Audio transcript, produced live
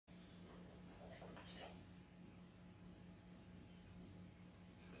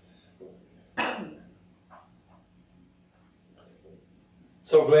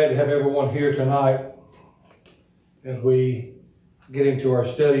So glad to have everyone here tonight as we get into our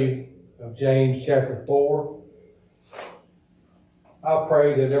study of James chapter 4. I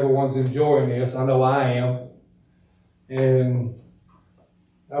pray that everyone's enjoying this. I know I am. And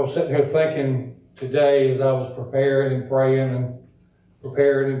I was sitting here thinking today as I was preparing and praying and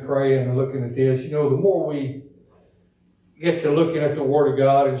looking at this, the more we get to looking at the Word of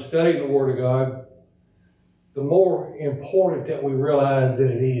God and studying the Word of God, the more important that we realize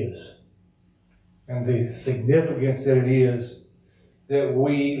that it is, and the significance that it is that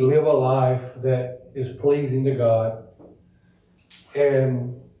we live a life that is pleasing to God,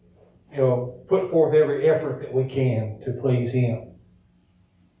 and put forth every effort that we can to please Him.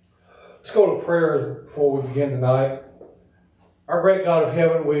 Let's go to prayer before we begin tonight. Our great God of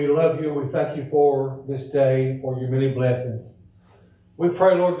heaven, we love you. We thank you for this day, for your many blessings. We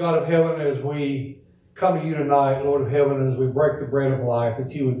pray, Lord God of heaven, as we come to you tonight, Lord of heaven, as we break the bread of life,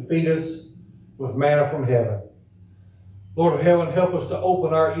 that you would feed us with manna from heaven. Lord of heaven, help us to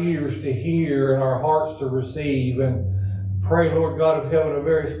open our ears to hear and our hearts to receive. And pray, Lord God of heaven, a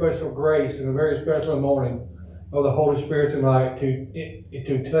very special grace and a very special anointing of the Holy Spirit tonight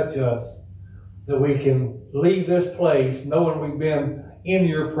to touch us, that we can leave this place knowing we've been in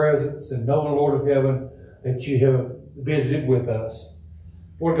your presence and knowing, Lord of heaven, that you have visited with us.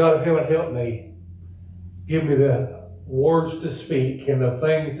 Lord God of heaven, help me. Give me the words to speak and the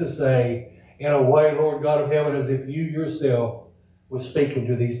things to say in a way, Lord God of heaven, as if you yourself were speaking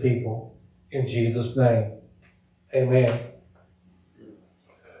to these people. In Jesus' name, amen.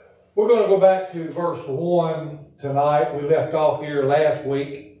 We're going to go back to verse 1 tonight. We left off here last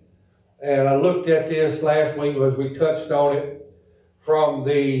week, and I looked at this last week as we touched on it from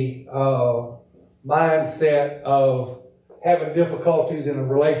the mindset of having difficulties in the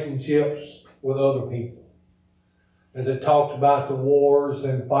relationships with other people. As it talked about the wars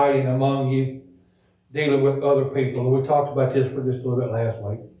and fighting among you, dealing with other people. And we talked about this for just a little bit last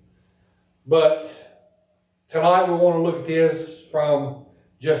week. But tonight we want to look at this from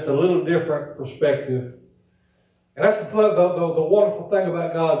just a little different perspective. And that's the wonderful thing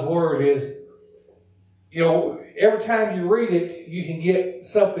about God's Word is, every time you read it, you can get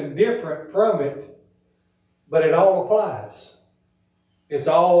something different from it, but it all applies. It's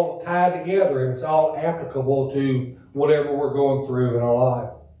all tied together and it's all applicable to whatever we're going through in our life.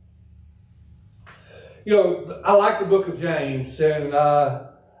 I like the book of James, and I've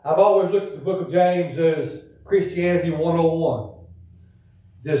always looked at the book of James as Christianity 101.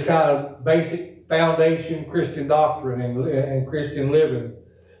 Just kind of basic foundation Christian doctrine and Christian living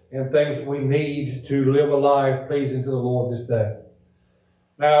and things that we need to live a life pleasing to the Lord this day.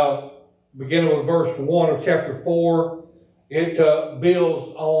 Now, beginning with verse 1 of chapter 4, it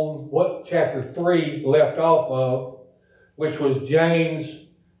builds on what chapter 3 left off of, which was James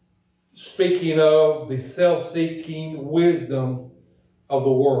speaking of the self-seeking wisdom of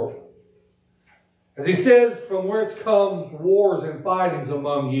the world. As he says, from whence comes wars and fightings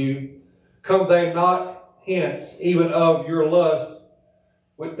among you, come they not hence, even of your lust,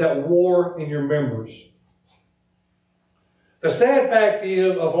 with that war in your members. The sad fact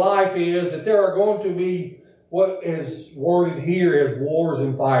of life is that there are going to be what is worded here as wars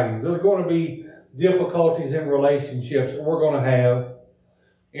and fightings. There's going to be difficulties in relationships that we're going to have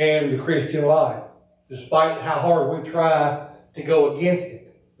in the Christian life, despite how hard we try to go against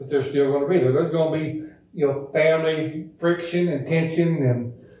it. But they're still going to be there. There's going to be, family friction and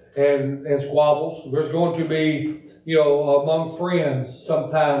tension and squabbles. There's going to be, among friends,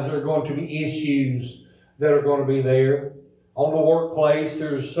 sometimes there's going to be issues that are going to be there. On the workplace,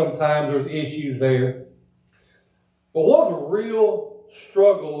 sometimes there's issues there. But one of the real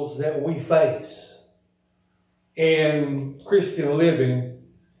struggles that we face in Christian living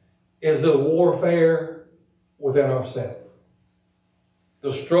is the warfare within ourselves.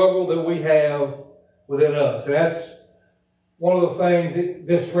 The struggle that we have within us. And that's one of the things that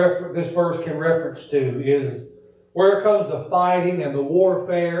this verse can reference to, is where comes the fighting and the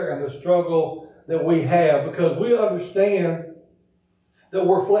warfare and the struggle that we have, because we understand that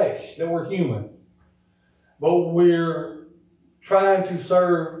we're flesh, that we're human. But we're trying to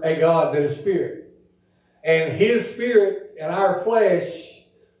serve a God that is spirit. And His spirit and our flesh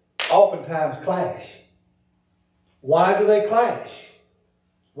oftentimes clash. Why do they clash?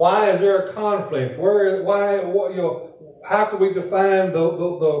 Why is there a conflict? How can we define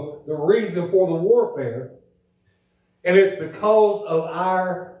the reason for the warfare? And it's because of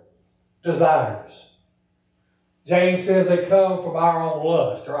our desires. James says they come from our own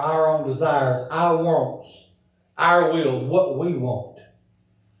lust or our own desires, our wants, our wills, what we want.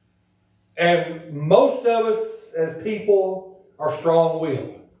 And most of us as people are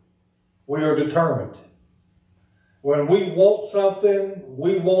strong-willed. We are determined. When we want something,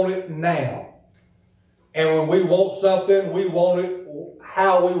 we want it now. And when we want something, we want it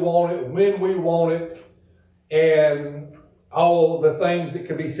how we want it, when we want it, and all the things that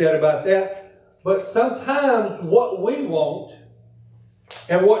can be said about that. But sometimes what we want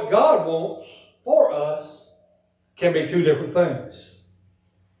and what God wants for us can be two different things.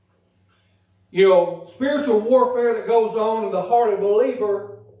 You know, spiritual warfare that goes on in the heart of a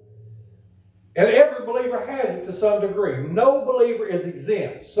believer, and every believer has it to some degree. No believer is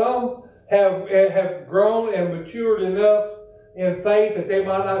exempt. Some have grown and matured enough in faith that they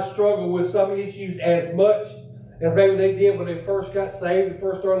might not struggle with some issues as much as maybe they did when they first got saved and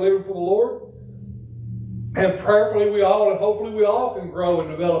first started living for the Lord. And prayerfully we all, and hopefully we all can grow and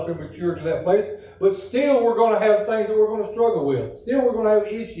develop and mature to that place. But still we're going to have things that we're going to struggle with. Still we're going to have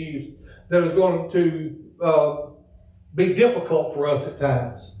issues that is going to be difficult for us at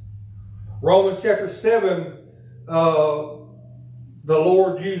times. Romans chapter 7, the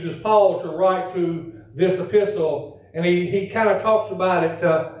Lord uses Paul to write to this epistle, and he kind of talks about it,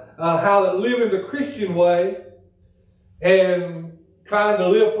 how that living the Christian way and trying to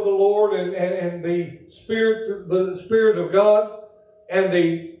live for the Lord and the Spirit of God and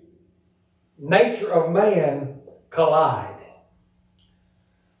the nature of man collide.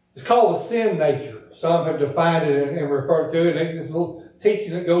 It's called the sin nature. Some have defined it and referred to it. And there's a little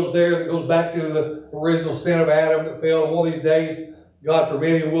teaching that goes there that goes back to the original sin of Adam that fell. And one of these days, God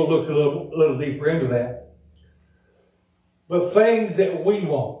permitting, we'll look a little deeper into that. But things that we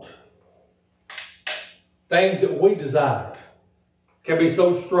want, things that we desire, can be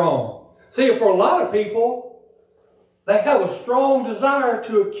so strong. See, for a lot of people, they have a strong desire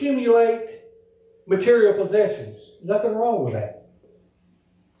to accumulate material possessions. Nothing wrong with that.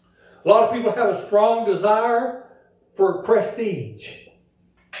 A lot of people have a strong desire for prestige.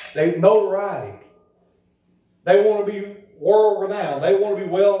 They notoriety. They want to be world renowned. They want to be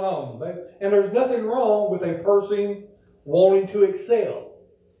well known. And there's nothing wrong with a person wanting to excel.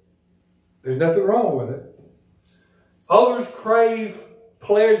 There's nothing wrong with it. Others crave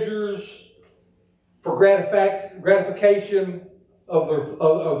pleasures for gratification of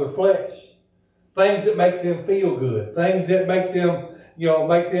their flesh. Things that make them feel good. Things that make them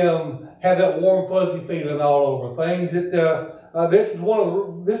have that warm, fuzzy feeling all over. Things that this is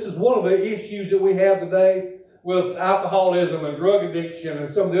one of the issues that we have today with alcoholism and drug addiction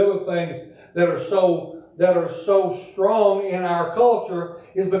and some of the other things that are so strong in our culture,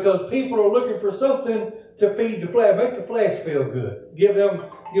 is because people are looking for something to feed the flesh, make the flesh feel good, give them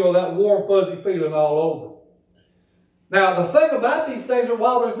that warm, fuzzy feeling all over. Now, the thing about these things is,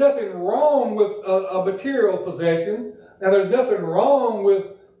 while there's nothing wrong with material possessions, and there's nothing wrong with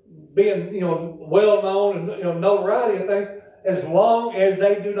being, well known and notoriety and things, as long as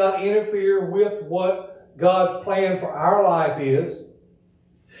they do not interfere with what God's plan for our life is,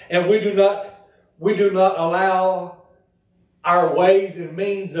 and we do not allow our ways and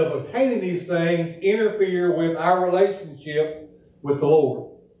means of obtaining these things interfere with our relationship with the Lord.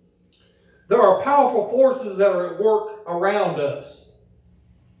 There are powerful forces that are at work around us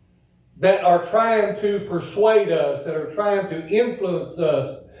that are trying to persuade us, that are trying to influence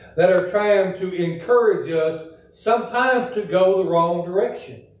us, that are trying to encourage us sometimes to go the wrong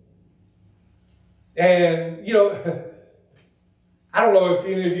direction. And, I don't know if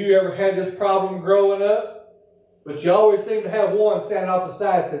any of you ever had this problem growing up, but you always seem to have one standing off the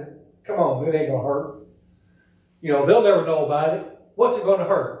side and say, come on, it ain't going to hurt. They'll never know about it. What's it going to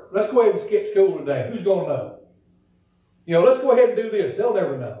hurt? Let's go ahead and skip school today. Who's going to know? Let's go ahead and do this. They'll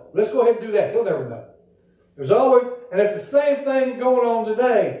never know. Let's go ahead and do that. They'll never know. There's always, and it's the same thing going on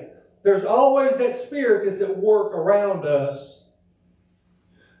today. There's always that spirit that's at work around us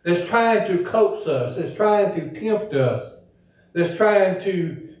that's trying to coax us, that's trying to tempt us, that's trying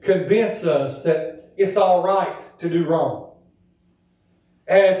to convince us that it's all right to do wrong.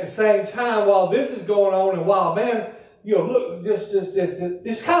 And at the same time, while this is going on, and while, look,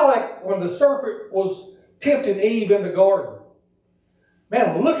 it's kind of like when the serpent was tempting Eve in the garden.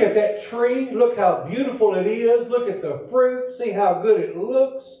 Man, look at that tree. Look how beautiful it is. Look at the fruit. See how good it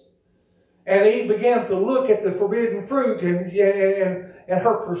looks. And Eve began to look at the forbidden fruit, and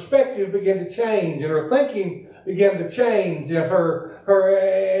her perspective began to change, and her thinking began to change, and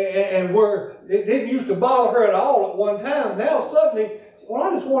where it didn't used to bother her at all at one time. Now suddenly,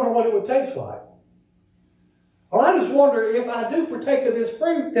 I just wonder what it would taste like. I just wonder if I do partake of this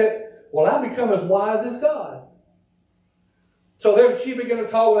fruit that, I become as wise as God. So then she began to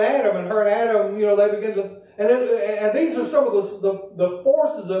talk with Adam, and her and Adam, they began to, and these are some of the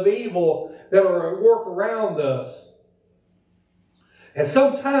forces of evil that are at work around us. And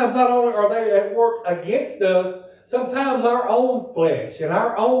sometimes not only are they at work against us, sometimes our own flesh and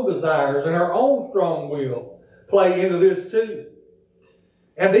our own desires and our own strong will play into this too.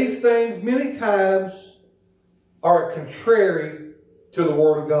 And these things many times are contrary to the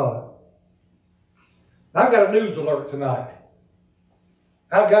Word of God. I've got a news alert tonight.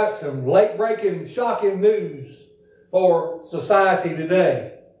 I've got some late-breaking, shocking news for society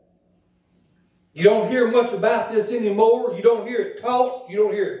today. You don't hear much about this anymore. You don't hear it taught. You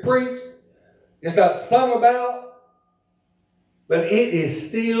don't hear it preached. It's not sung about. But it is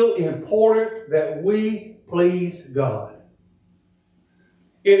still important that we please God.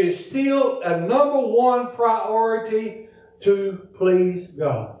 It is still a number one priority to please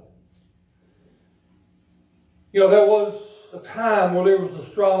God. You know, there was a time when there was a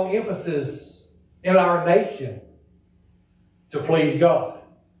strong emphasis in our nation to please God.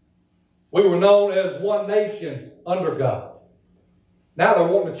 We were known as one nation under God. Now they're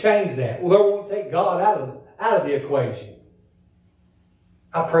wanting to change that. Well, they're wanting to take God out of the equation.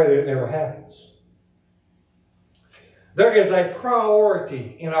 I pray that it never happens. There is a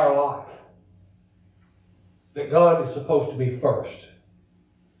priority in our life that God is supposed to be first.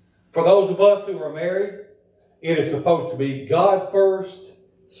 For those of us who are married, it is supposed to be God first,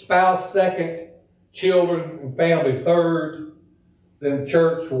 spouse second, children and family third, then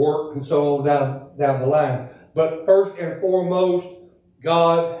church, work, and so on down the line. But first and foremost,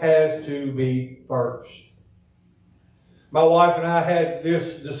 God has to be first. My wife and I had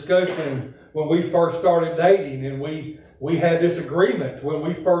this discussion when we first started dating, and we had this agreement when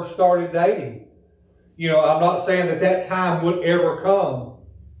we first started dating. You know, I'm not saying that time would ever come,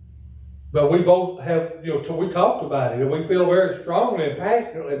 but we both have, we talked about it, and we feel very strongly and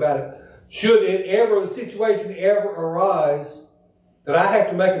passionately about it. Should the situation ever arise that I have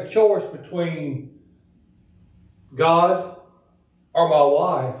to make a choice between God or my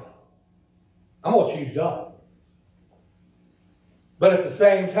wife, I'm going to choose God. But at the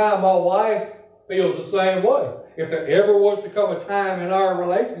same time, my wife feels the same way. If there ever was to come a time in our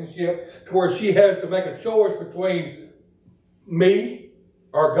relationship to where she has to make a choice between me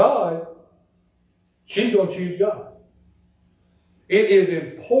or God, she's going to choose God. It is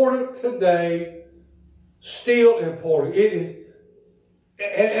important today, still important. It is,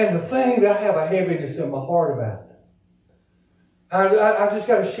 and the thing that I have a heaviness in my heart about, I just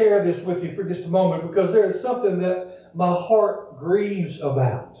got to share this with you for just a moment, because there is something that my heart grieves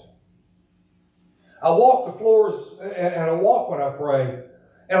about. I walk the floors, and I walk when I pray,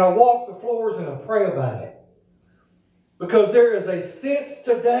 and I walk the floors and I pray about it. Because there is a sense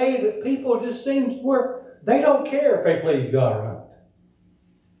today that people just seem where they don't care if they please God or not.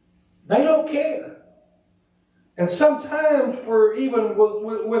 They don't care. And sometimes for even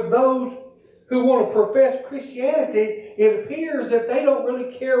with those who want to profess Christianity, it appears that they don't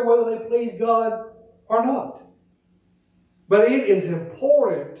really care whether they please God or not. But it is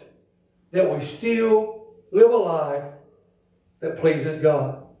important that we still live a life that pleases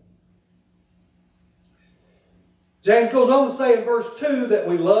God. James goes on to say in verse 2 that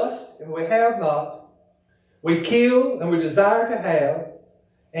we lust and we have not, we kill and we desire to have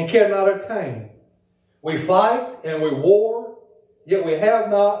and cannot attain. We fight and we war, yet we have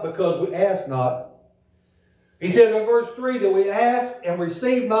not because we ask not. He says in verse 3 that we ask and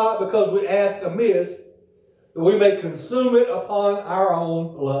receive not because we ask amiss, that we may consume it upon our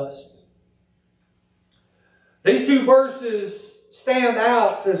own lust. These two verses stand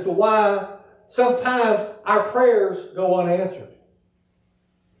out as to why sometimes our prayers go unanswered.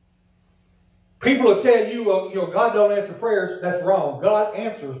 People will tell you, God don't answer prayers. That's wrong. God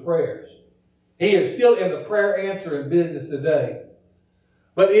answers prayers. He is still in the prayer answering business today.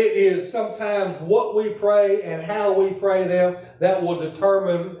 But it is sometimes what we pray and how we pray them that will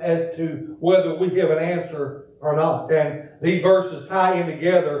determine as to whether we have an answer or not. And these verses tie in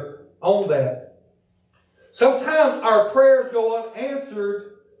together on that. Sometimes our prayers go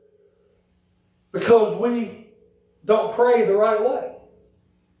unanswered because we don't pray the right way.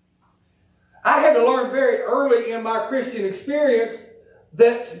 I had to learn very early in my Christian experience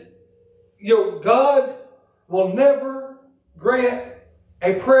that God will never grant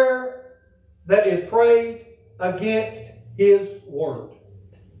a prayer that is prayed against His Word.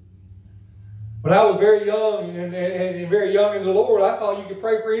 When I was very young and very young in the Lord, I thought you could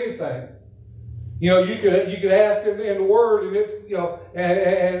pray for anything. You could ask in the Word, and it's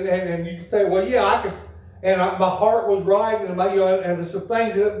and you could say, well, yeah, I could. And my heart was right, and and there's some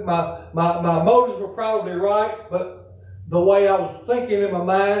things that my motives were probably right, but the way I was thinking in my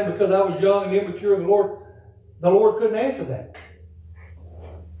mind, because I was young and immature in the Lord couldn't answer that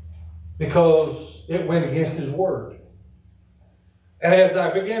because it went against His Word. And as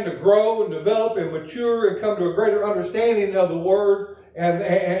I began to grow and develop and mature and come to a greater understanding of the Word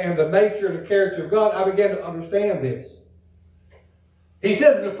and the nature and the character of God, I began to understand this. He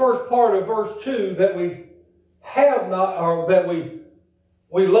says in the first part of verse 2 that we have not, or that we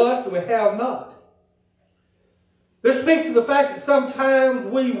lust and we have not. This speaks to the fact that sometimes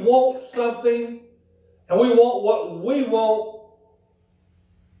we want something and we want what we want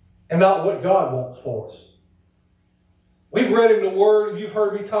and not what God wants for us. We've read in the Word, and you've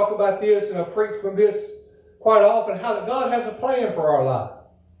heard me talk about this, and I've preached from this quite often, how that God has a plan for our life.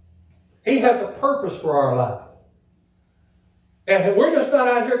 He has a purpose for our life. And we're just not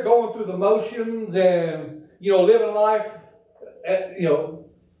out here going through the motions and, living life,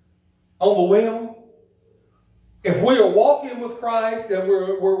 on the whim. If we are walking with Christ and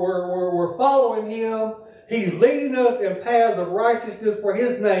we're following Him, He's leading us in paths of righteousness for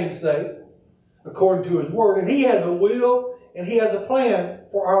His name's sake, according to His Word. And He has a will and He has a plan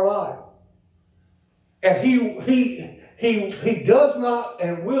for our life. And He does not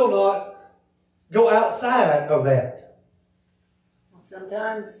and will not go outside of that.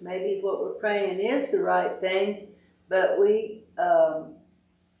 Sometimes maybe what we're praying is the right thing, but we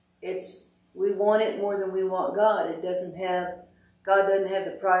want it more than we want God. God doesn't have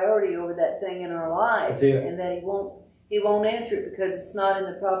the priority over that thing in our life, and that He won't answer it because it's not in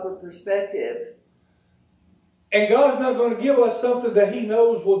the proper perspective. And God's not going to give us something that He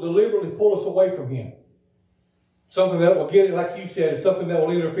knows will deliberately pull us away from Him. Something that will get it, like you said, something that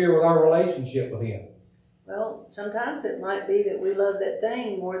will interfere with our relationship with Him. Well, sometimes it might be that we love that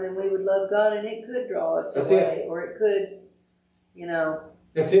thing more than we would love God, and it could draw us away, or it could,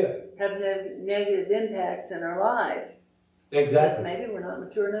 That's it. have negative impacts in our life. Exactly. But maybe we're not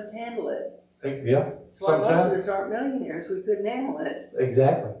mature enough to handle it. Yeah. That's why most of us aren't millionaires. We couldn't handle it.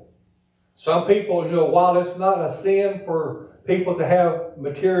 Exactly. Some people, while it's not a sin for people to have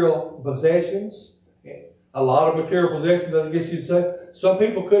material possessions, a lot of material possessions, I guess you'd say, some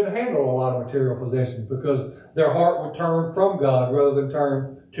people couldn't handle a lot of material possessions because their heart would turn from God rather than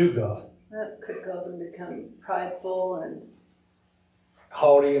turn to God. That could cause them to become prideful and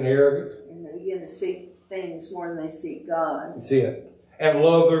haughty and arrogant. And they begin to seek things more than they seek God. That's it. And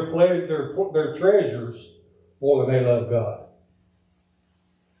love their treasures more than they love God.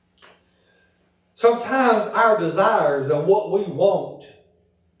 Sometimes our desires and what we want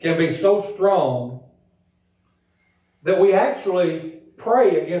can be so strong that we actually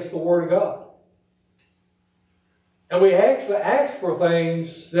pray against the Word of God. And we actually ask for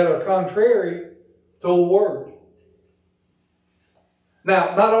things that are contrary to the Word.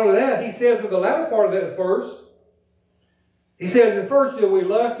 Now, not only that, he says in the latter part of that verse, he says in first that we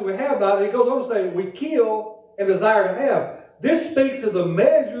lust and we have not. And he goes on to say we kill and desire to have. This speaks of the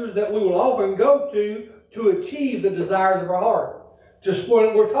measures that we will often go to achieve the desires of our heart. Just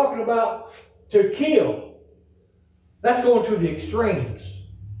when we're talking about to kill, that's going to the extremes.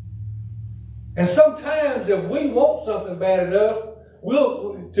 And sometimes if we want something bad enough,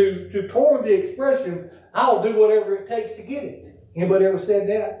 to coin the expression, I'll do whatever it takes to get it. Anybody ever said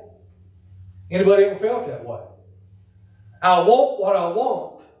that? Anybody ever felt that way? I want what I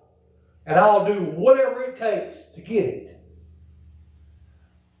want, and I'll do whatever it takes to get it.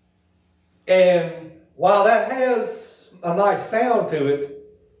 And while that has a nice sound to it,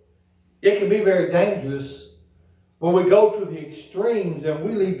 it can be very dangerous when we go to the extremes and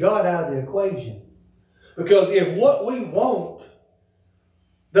we leave God out of the equation. Because if what we want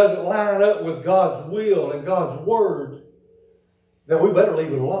doesn't line up with God's will and God's Word, then we better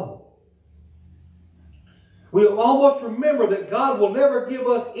leave it alone. We almost remember that God will never give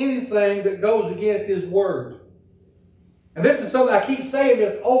us anything that goes against His Word. And this is something, I keep saying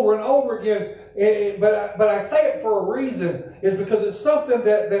this over and over again, but I say it for a reason, is because it's something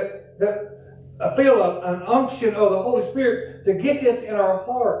that I feel an unction of the Holy Spirit to get this in our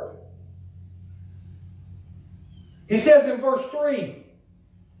heart. He says in verse 3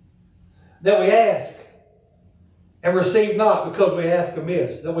 that we ask and receive not because we ask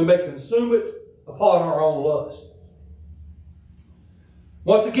amiss, that we may consume it upon our own lust.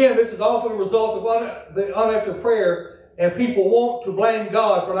 Once again, this is often a result of the unanswered prayer, and people want to blame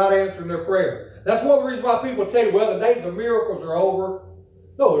God for not answering their prayer. That's one of the reasons why people tell you, well, the days of miracles are over.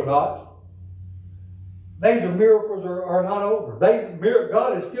 No, they're not. Days of miracles are not over.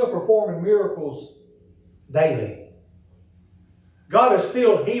 God is still performing miracles daily. God is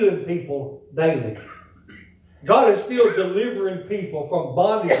still healing people daily. God is still delivering people from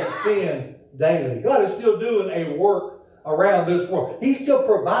bondage and sin daily. God is still doing a work around this world. He's still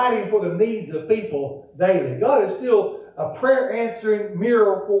providing for the needs of people daily. God is still a prayer answering,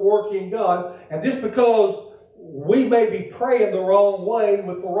 miracle working God. And just because we may be praying the wrong way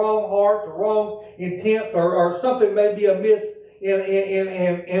with the wrong heart, the wrong intent, or something may be amiss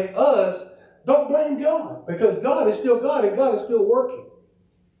in us. Don't blame God, because God is still God and God is still working.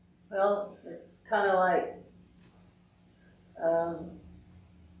 Well, it's kind of like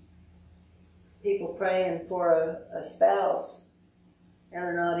people praying for a spouse and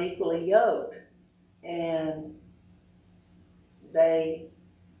they're not equally yoked, and they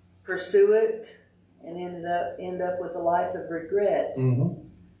pursue it and end up with a life of regret. Mm-hmm.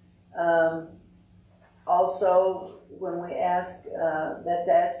 Also, when we ask, that's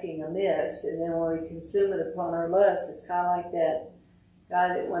asking amiss, and then when we consume it upon our lust, it's kind of like that guy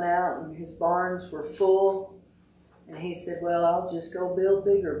that went out and his barns were full, and he said, well, I'll just go build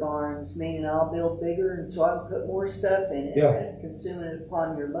bigger barns, meaning I'll build bigger and so I can put more stuff in it. Yeah. That's consuming it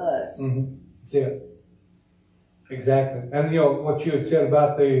upon your lust. Mm-hmm. That's it. Exactly. And what you had said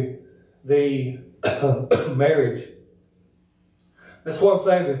about the marriage, that's one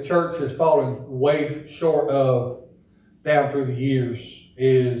thing the church has fallen way short of down through the years,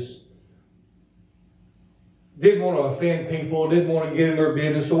 is didn't want to offend people, didn't want to get in their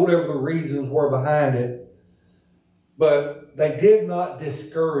business, or whatever the reasons were behind it. But they did not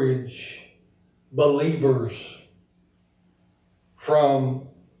discourage believers from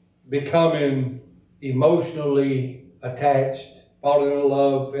becoming emotionally attached, falling in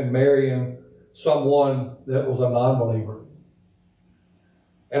love, and marrying someone that was a non-believer.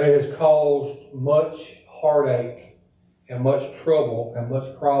 And it has caused much heartache and much trouble and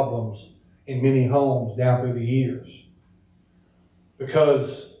much problems in many homes down through the years.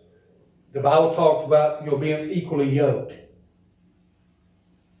 Because the Bible talked about being equally yoked,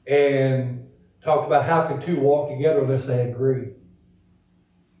 and talked about how can two walk together unless they agree.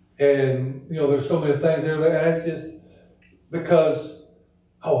 And there's so many things there, and that's just because,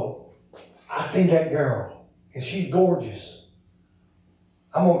 oh, I seen that girl and she's gorgeous.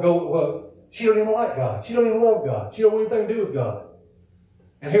 I'm gonna go. Well, she don't even like God. She don't even love God. She don't want anything to do with God.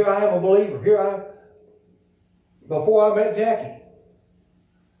 And here I am, a believer. Before I met Jackie,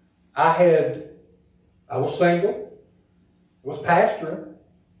 I was single, was pastoring,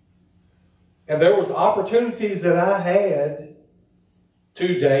 and there was opportunities that I had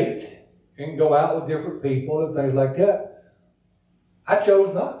to date and go out with different people and things like that. I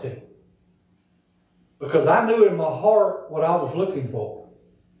chose not to, because I knew in my heart what I was looking for.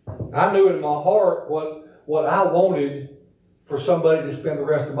 I knew in my heart what I wanted for somebody to spend the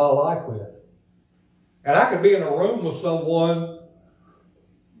rest of my life with. And I could be in a room with someone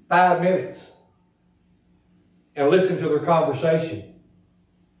 5 minutes and listen to their conversation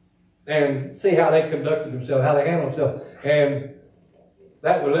and see how they conducted themselves, how they handled themselves. And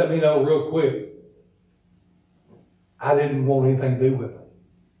that would let me know real quick I didn't want anything to do with them.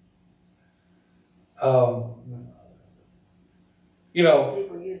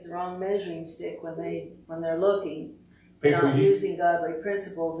 People use the wrong measuring stick when they're looking, not using godly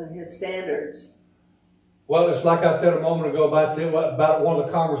principles and His standards. Well, it's like I said a moment ago about one of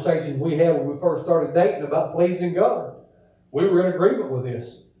the conversations we had when we first started dating about pleasing God. We were in agreement with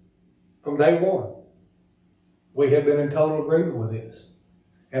this from day one. We had been in total agreement with this.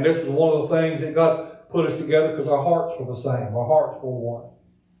 And this is one of the things that God put us together because our hearts were the same. Our hearts were one.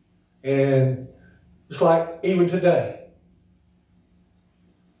 And it's like even today,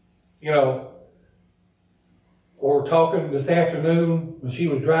 we were talking this afternoon when she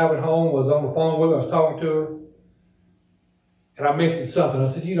was driving home, was on the phone with her, I was talking to her, and I mentioned something. I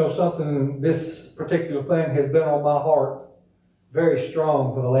said, something, this particular thing has been on my heart very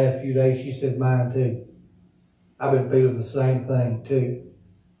strong for the last few days. She said, mine too. I've been feeling the same thing too.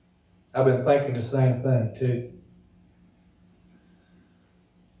 I've been thinking the same thing too.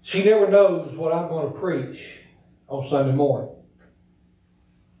 She never knows what I'm going to preach on Sunday morning.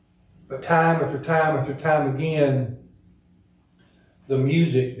 But time after time after time again, the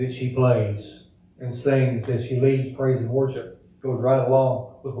music that she plays and sings as she leads praise and worship goes right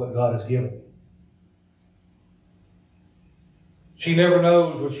along with what God has given me. She never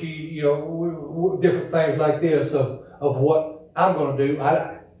knows what different things like this of what I'm going to do,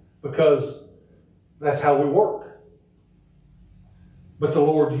 because that's how we work. But the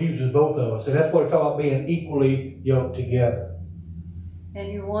Lord uses both of us, and that's what we're talking about, being equally yoked together.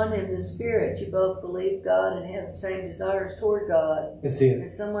 And you're one in the Spirit. You both believe God and have the same desires toward God. That's it.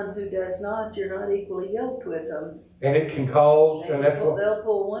 And someone who does not, you're not equally yoked with them. And it can cause, they'll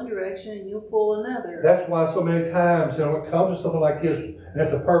pull one direction and you'll pull another. That's why so many times, when it comes to something like this, and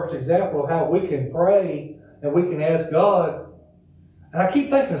that's a perfect example of how we can pray and we can ask God. And I keep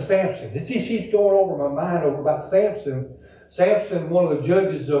thinking of Samson. This keeps going over my mind about Samson. Samson, one of the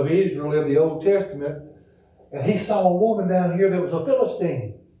judges of Israel in the Old Testament, And he saw a woman down here that was a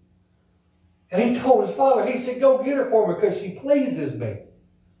Philistine. And he told his father, he said, go get her for me because she pleases me.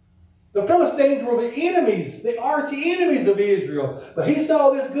 The Philistines were the enemies, the arch enemies of Israel. But he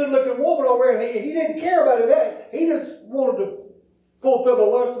saw this good-looking woman over there, and he didn't care about that. He just wanted to fulfill the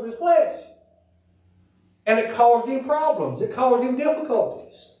lust of his flesh. And it caused him problems. It caused him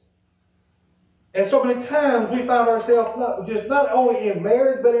difficulties. And so many times we find ourselves not only in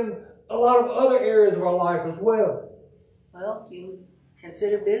marriage, but in a lot of other areas of our life as well. Well, you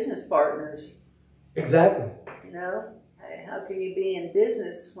consider business partners. Exactly. You know, how can you be in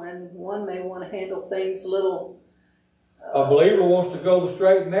business when one may want to handle things a little... A believer wants to go the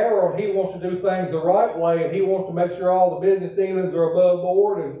straight and narrow, and he wants to do things the right way, and he wants to make sure all the business dealings are above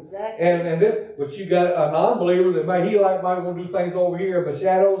board. And, exactly. And this, but you got a non-believer that might want to do things over here in the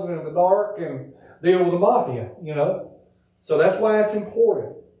shadows and in the dark and deal with the mafia, you know. So that's why it's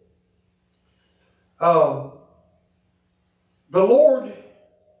important. The Lord,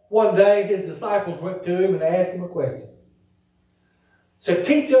 one day, his disciples went to him and asked him a question. Said,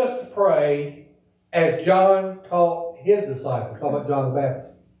 teach us to pray as John taught his disciples. Talking about John the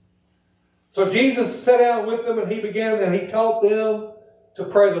Baptist. So Jesus sat down with them and he taught them to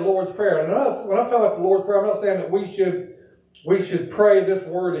pray the Lord's Prayer. And when I'm talking about the Lord's Prayer, I'm not saying that we should pray this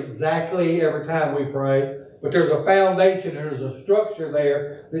word exactly every time we pray. But there's a foundation and there's a structure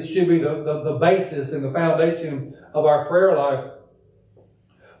there that should be the basis and the foundation of our prayer life.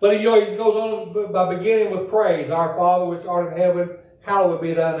 But he goes on by beginning with praise. Our Father which art in heaven, hallowed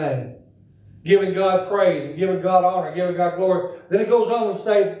be thy name. Giving God praise and giving God honor, giving God glory. Then it goes on to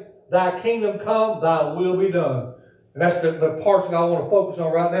say, thy kingdom come, thy will be done. And that's the part that I want to focus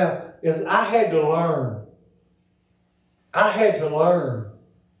on right now, is I had to learn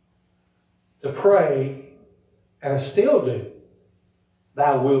to pray, and still do,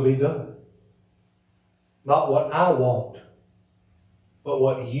 thy will be done. Not what I want, but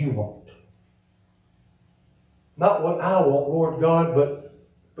what you want. Not what I want, Lord God, but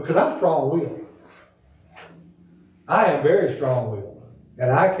because I'm strong-willed. I am very strong-willed,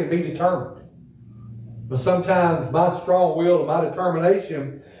 and I can be determined. But sometimes my strong will and my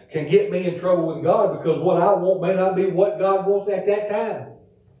determination can get me in trouble with God because what I want may not be what God wants at that time.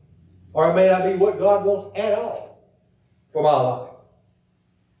 Or it may not be what God wants at all for my life.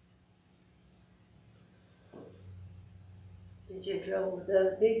 Get you in trouble with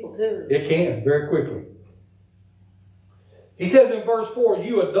other people too. It can, very quickly. He says in verse 4,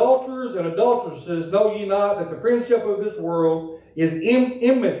 you adulterers and adulteresses, know ye not that the friendship of this world is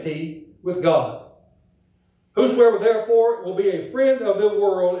enmity with God? Whosoever therefore will be a friend of the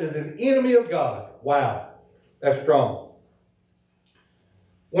world is an enemy of God. Wow, that's strong.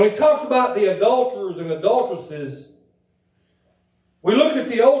 When he talks about the adulterers and adulteresses, we look at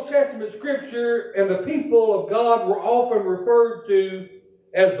the Old Testament scripture and the people of God were often referred to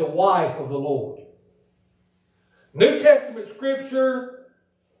as the wife of the Lord. New Testament scripture,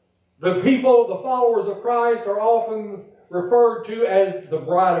 the people, the followers of Christ are often referred to as the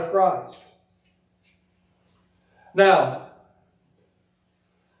bride of Christ. Now,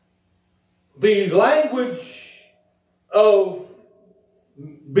 the language of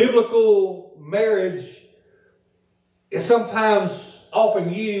biblical marriage is sometimes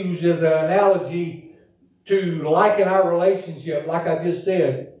often used as an analogy to liken our relationship, like I just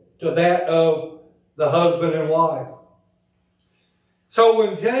said, to that of the husband and wife. So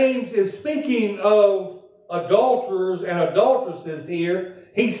when James is speaking of adulterers and adulteresses here,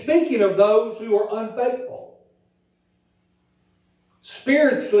 he's speaking of those who are unfaithful.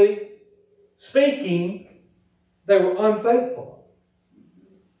 Spiritually speaking, they were unfaithful.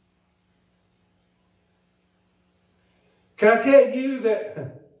 Can I tell you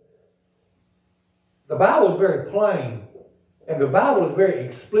that the Bible is very plain and the Bible is very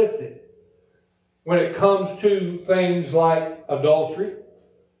explicit when it comes to things like adultery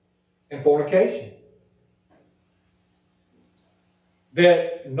and fornication.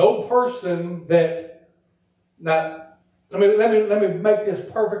 That no person that, now, let me make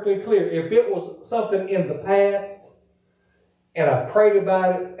this perfectly clear. If it was something in the past, and I prayed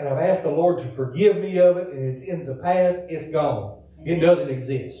about it, and I've asked the Lord to forgive me of it, and it's in the past, it's gone. Amen. It doesn't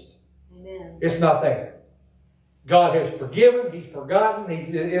exist. Amen. It's not there. God has forgiven, He's forgotten,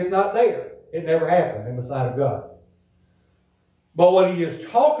 it's not there. It never happened in the sight of God. But what he is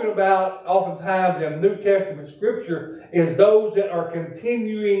talking about oftentimes in New Testament scripture is those that are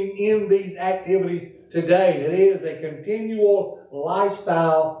continuing in these activities today. That is a continual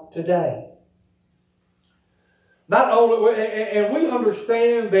lifestyle today. Not only, and we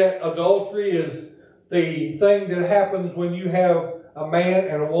understand that adultery is the thing that happens when you have a man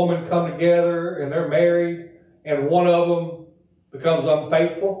and a woman come together and they're married and one of them becomes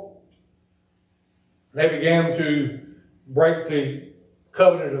unfaithful. They began to break the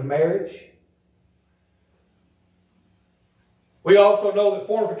covenant of marriage. We also know that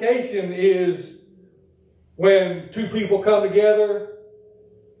fornication is when two people come together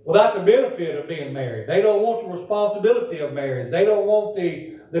without the benefit of being married. They don't want the responsibility of marriage. They don't want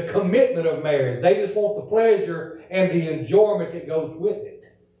the commitment of marriage. They just want the pleasure and the enjoyment that goes with it.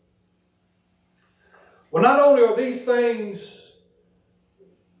 Well, not only are these things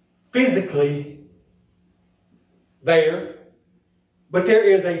physically there, but there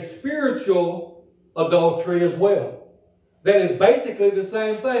is a spiritual adultery as well. That is basically the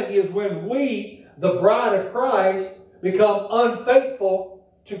same thing, is when we, the bride of Christ, become unfaithful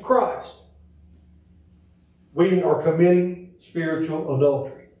to Christ. We are committing spiritual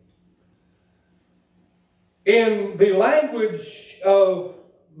adultery. In the language of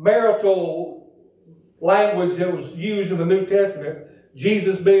marital language that was used in the New Testament,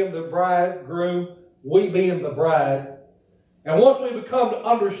 Jesus being the bridegroom, we being the bride. And once we become to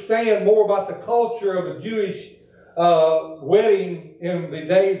understand more about the culture of the Jewish wedding in the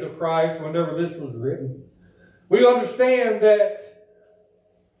days of Christ, whenever this was written, we understand that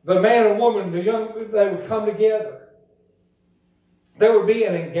the man and woman, they would come together. There would be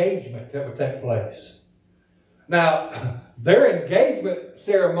an engagement that would take place. Now, their engagement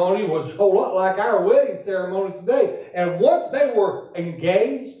ceremony was a whole lot like our wedding ceremony today. And once they were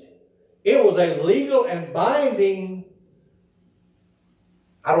engaged, it was a legal and binding,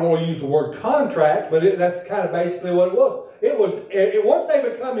 I don't want to use the word contract, but that's kind of basically what it was. Once they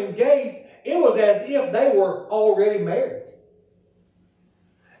become engaged, it was as if they were already married.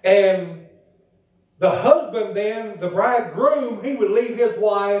 And the husband then, the bridegroom, he would leave his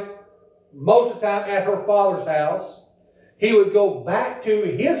wife most of the time at her father's house. He would go back to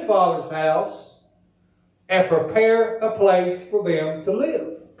his father's house and prepare a place for them to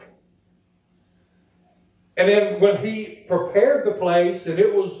live. And then when he prepared the place and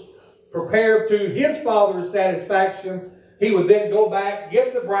it was prepared to his father's satisfaction, he would then go back,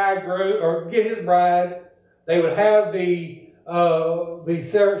 get the bridegroom, or get his bride. They would have the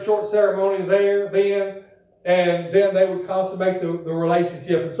short ceremony there then, and then they would consummate the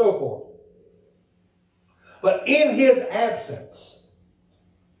relationship and so forth. But in his absence,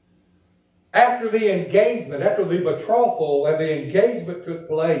 after the engagement, after the betrothal and the engagement took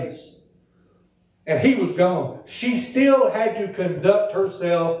place, and he was gone, she still had to conduct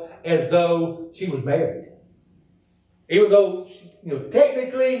herself as though she was married. Even though,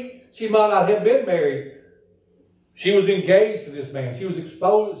 technically, she might not have been married. She was engaged to this man. She was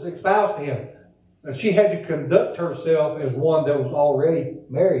espoused to him. And she had to conduct herself as one that was already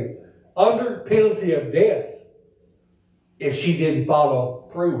married, under penalty of death, if she didn't follow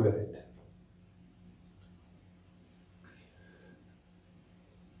through with it.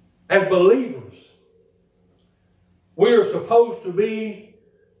 As believers, we are supposed to be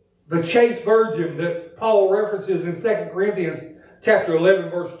the chaste virgin that Paul references in 2 Corinthians chapter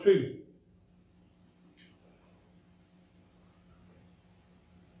 11, verse 2.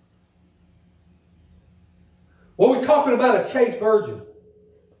 Well, we're talking about a chaste virgin.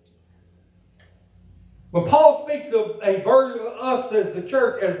 When Paul speaks of a virgin, us as the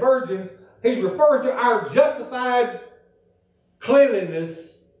church as virgins, he's referring to our justified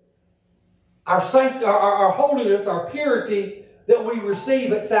cleanliness, our holiness, our purity that we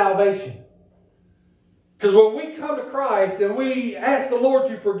receive at salvation. Because when we come to Christ and we ask the Lord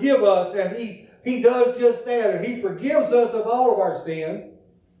to forgive us, and He does just that, and He forgives us of all of our sin,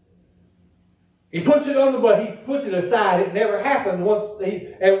 He puts it on the blood. He puts it aside. It never happened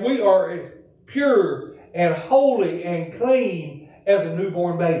and we are as pure and holy and clean as a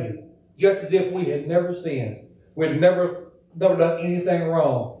newborn baby, just as if we had never sinned. We had never done anything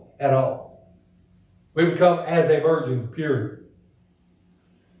wrong at all. We become as a virgin, pure.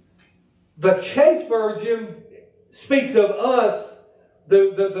 The chaste virgin speaks of us,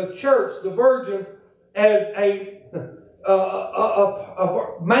 the church, the virgins, as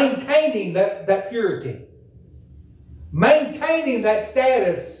maintaining that purity, maintaining that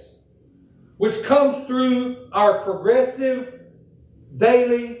status, which comes through our progressive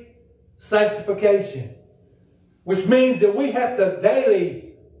daily sanctification, which means that we have to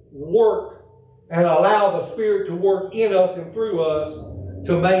daily work and allow the Spirit to work in us and through us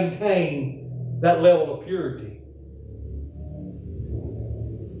to maintain that level of purity.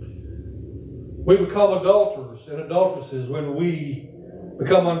 We become adulterers and adulteresses when we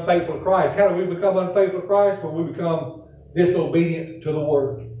become unfaithful to Christ. How do we become unfaithful to Christ? When we become disobedient to the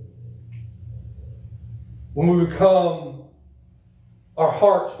Word. When our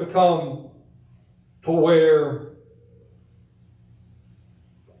hearts become to where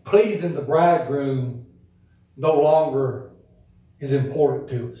pleasing the bridegroom no longer is important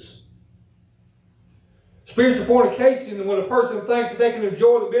to us. Spiritual fornication, when a person thinks that they can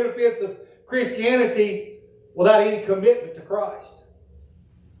enjoy the benefits of Christianity without any commitment to Christ.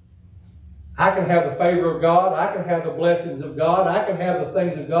 I can have the favor of God. I can have the blessings of God. I can have the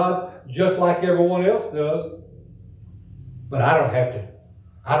things of God just like everyone else does. But I don't have to.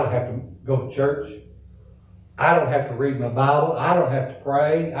 I don't have to go to church. I don't have to read my Bible. I don't have to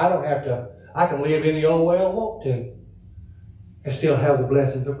pray. I don't have to. I can live any old way I want to and still have the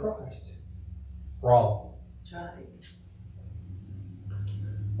blessings of Christ. Wrong. That's right.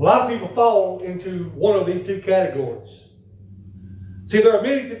 A lot of people fall into one of these two categories. See, there are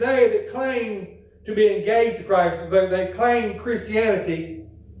many today that claim to be engaged to Christ. They claim Christianity,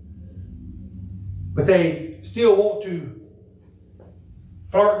 but they still want to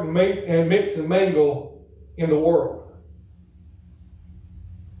flirt and mix and mingle in the world.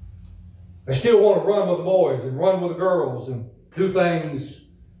 They still want to run with the boys and run with the girls and do things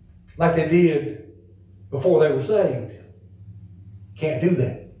like they did before they were saved. Can't do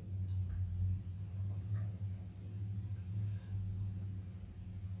that.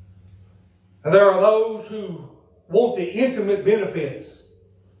 And there are those who want the intimate benefits.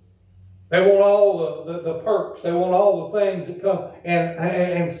 They want all the perks. They want all the things that come.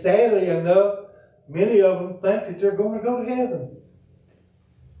 And sadly enough, many of them think that they're going to go to heaven.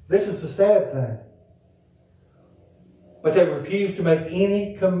 This is the sad thing. But they refuse to make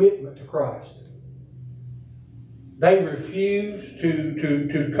any commitment to Christ. They refuse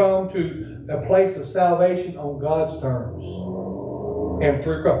to come to a place of salvation on God's terms and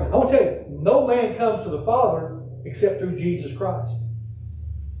through Christ. I want to tell you, no man comes to the Father except through Jesus Christ.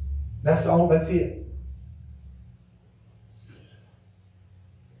 That's it.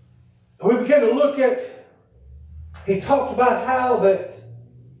 And we begin to look at, he talks about how that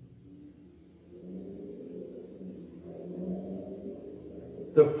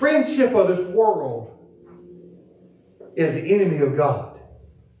the friendship of this world is the enemy of God.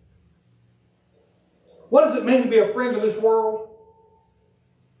 What does it mean to be a friend of this world?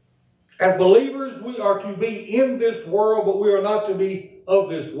 As believers, we are to be in this world, but we are not to be of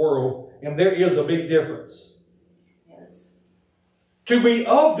this world. And there is a big difference. Yes. To be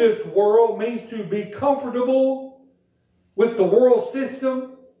of this world means to be comfortable with the world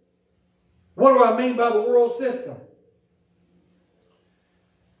system. What do I mean by the world system?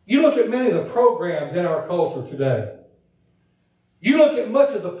 You look at many of the programs in our culture today. You look at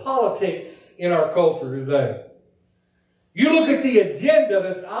much of the politics in our culture today. You look at the agenda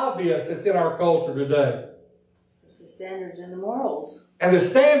that's obvious that's in our culture today. It's the standards and the morals. And the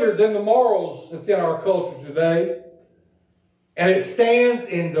standards and the morals that's in our culture today. And it stands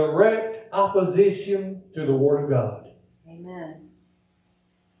in direct opposition to the Word of God. Amen.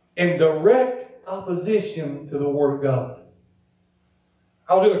 In direct opposition to the Word of God.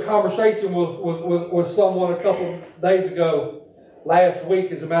 I was in a conversation with someone a couple of days ago, last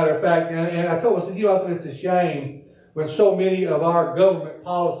week as a matter of fact, and I told him, I said, it's a shame when so many of our government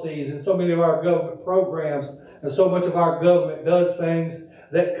policies and so many of our government programs and so much of our government does things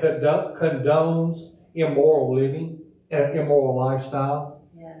that condones immoral living and immoral lifestyle.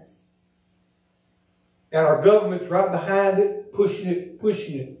 Yes. And our government's right behind it, pushing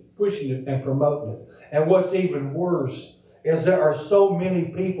it, and promoting it. And what's even worse is there are so many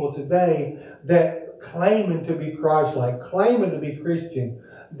people today that claiming to be Christ-like, claiming to be Christian,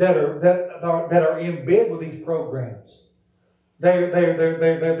 that are in bed with these programs.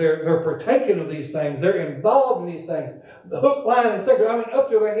 They're partaking of these things. They're involved in these things. The hook, line, and sinker.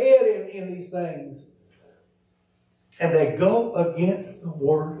 Up to their head in these things. And they go against the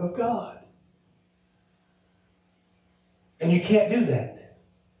Word of God. And you can't do that.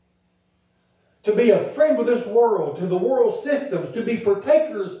 To be a friend with this world, to the world systems, to be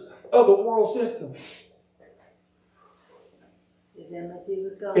partakers of the world systems, is enmity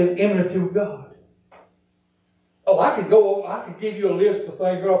with God. Is enmity with God. Oh, I could give you a list of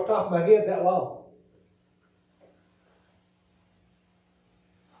things right off the top of my head that long.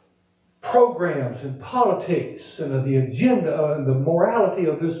 Programs and politics and the agenda and the morality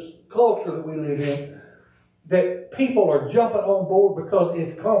of this culture that we live in, that people are jumping on board because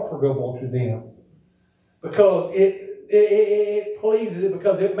it's comfortable to them. Because it pleases it,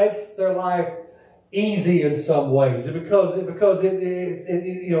 because it makes their life easy in some ways, and because of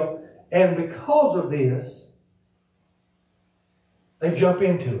this, they jump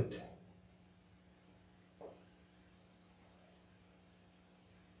into it.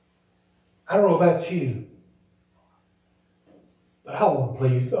 I don't know about you, but I want to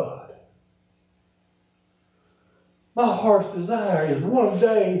please God. My heart's desire is one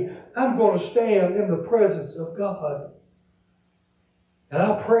day I'm going to stand in the presence of God. And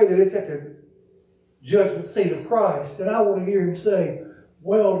I pray that it's at the judgment seat of Christ. And I want to hear Him say,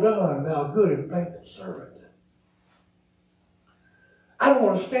 well done, thou good and faithful servant. I don't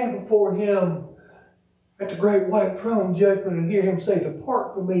want to stand before Him at the great white throne judgment and hear Him say,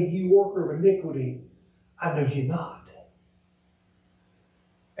 depart from me, you worker of iniquity. I knew you not.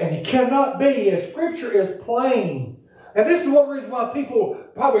 And you cannot be, as Scripture is plain. And this is one reason why a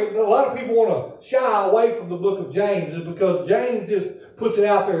lot of people want to shy away from the book of James, is because James just puts it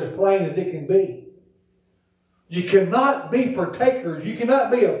out there as plain as it can be. You cannot be partakers. You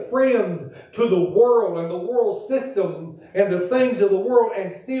cannot be a friend to the world and the world system and the things of the world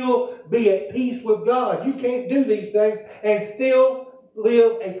and still be at peace with God. You can't do these things and still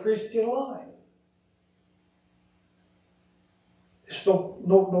live a Christian life. It's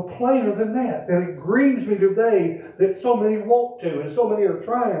no plainer than that. And it grieves me today that so many want to and so many are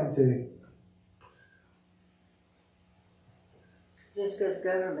trying to. Just because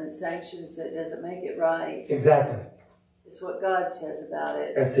government sanctions it doesn't make it right. Exactly. It's what God says about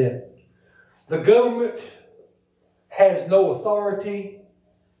it. That's it. The government has no authority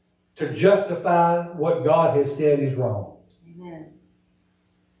to justify what God has said is wrong. Amen.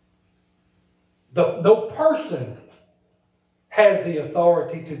 No person has the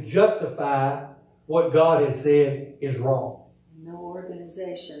authority to justify what God has said is wrong. No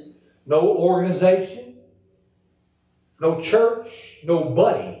organization. No organization. No church.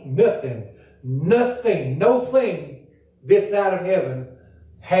 Nobody. Nothing. No thing this side of heaven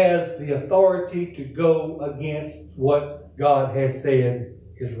has the authority to go against what God has said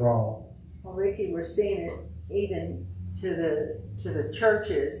is wrong. Well, Ricky, we're seeing it even to the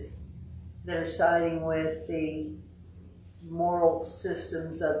churches that are siding with the moral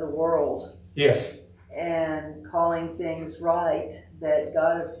systems of the world. Yes. And calling things right that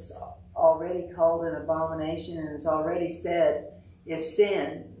God has already called an abomination and has already said is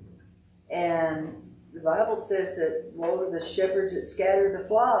sin. And the Bible says that woe to the shepherds that scatter the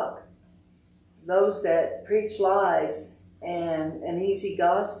flock. Those that preach lies and an easy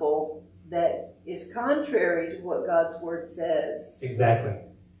gospel that is contrary to what God's Word says. Exactly.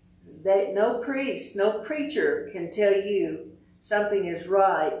 That no priest, no preacher can tell you something is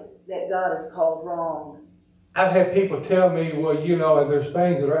right that God has called wrong. I've had people tell me, well, and there's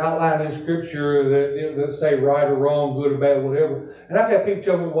things that are outlined in Scripture that say right or wrong, good or bad, whatever. And I've had people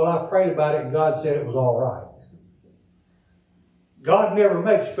tell me, well, I prayed about it and God said it was all right. God never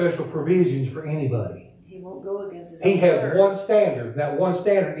makes special provisions for anybody. He won't go against His He own has word. one standard. That one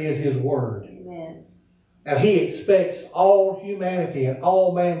standard is His Word. Amen. And He expects all humanity and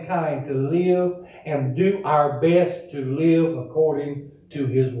all mankind to live and do our best to live according to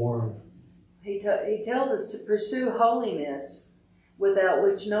His Word. He tells us to pursue holiness, without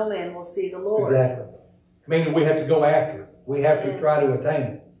which no man will see the Lord. Exactly. Meaning we have to go after it. We have to try to attain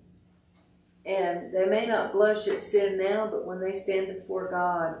it. And they may not blush at sin now, but when they stand before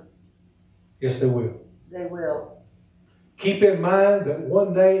God, Yes, they will. they will. Keep in mind that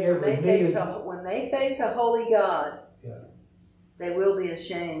one day every When they face a holy God, they will be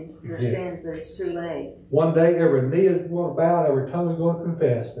ashamed of their sins, but it's too late. One day every knee is going to bow and every tongue is going to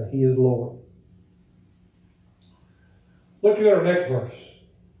confess that He is Lord. Look at our next verse.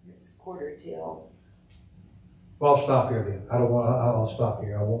 It's quarter till. Well, I'll stop here then. I'll stop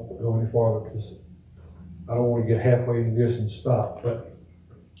here. I won't go any farther because I don't want to get halfway into this and stop. But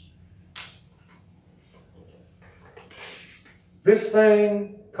this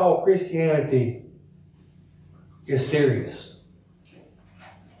thing called Christianity is serious.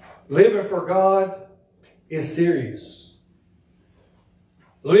 Living for God is serious.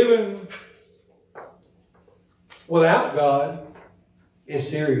 Living without God is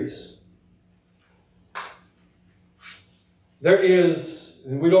serious. There is,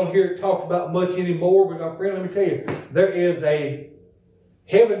 and we don't hear it talked about much anymore, but my friend, let me tell you, there is a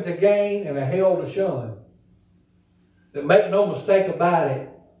heaven to gain and a hell to shun. That make no mistake about it,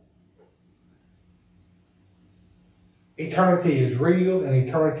 eternity is real and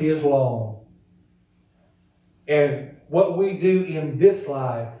eternity is long. And what we do in this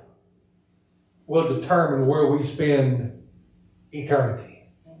life will determine where we spend eternity.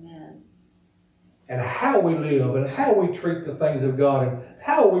 Amen. And how we live and how we treat the things of God and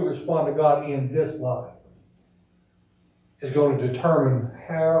how we respond to God in this life is going to determine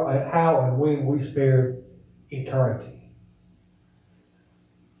how and when we spare eternity.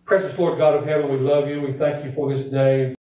 Precious Lord God of heaven, we love you. We thank you for this day.